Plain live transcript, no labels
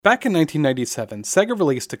Back in 1997, Sega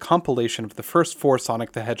released a compilation of the first 4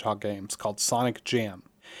 Sonic the Hedgehog games called Sonic Jam.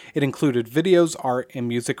 It included videos, art, and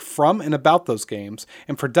music from and about those games,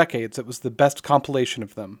 and for decades it was the best compilation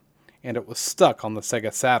of them. And it was stuck on the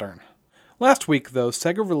Sega Saturn. Last week, though,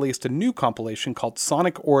 Sega released a new compilation called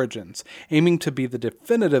Sonic Origins, aiming to be the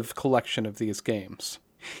definitive collection of these games.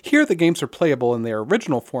 Here, the games are playable in their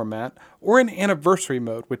original format, or in Anniversary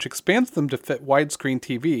Mode, which expands them to fit widescreen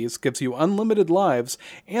TVs, gives you unlimited lives,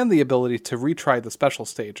 and the ability to retry the special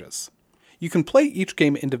stages. You can play each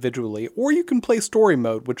game individually, or you can play Story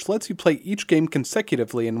Mode, which lets you play each game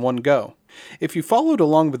consecutively in one go. If you followed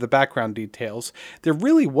along with the background details, there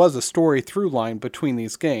really was a story through line between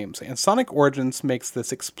these games, and Sonic Origins makes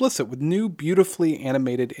this explicit with new, beautifully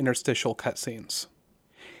animated interstitial cutscenes.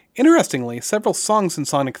 Interestingly, several songs in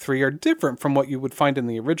Sonic 3 are different from what you would find in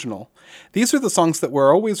the original. These are the songs that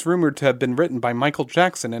were always rumored to have been written by Michael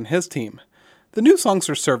Jackson and his team. The new songs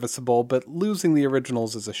are serviceable, but losing the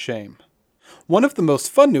originals is a shame. One of the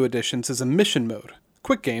most fun new additions is a mission mode.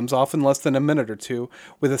 Quick games, often less than a minute or two,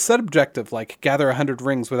 with a set objective like gather 100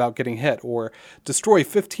 rings without getting hit, or destroy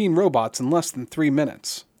 15 robots in less than 3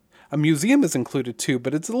 minutes. A museum is included too,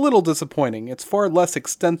 but it's a little disappointing. It's far less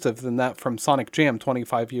extensive than that from Sonic Jam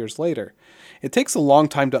 25 years later. It takes a long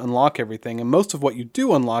time to unlock everything, and most of what you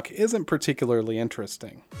do unlock isn't particularly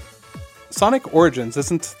interesting. Sonic Origins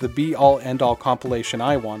isn't the be-all end-all compilation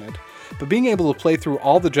I wanted, but being able to play through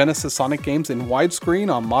all the Genesis Sonic games in widescreen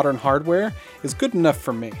on modern hardware is good enough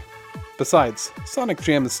for me. Besides, Sonic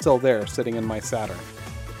Jam is still there, sitting in my Saturn.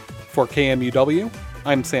 For KMUW,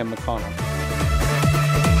 I'm Sam McConnell.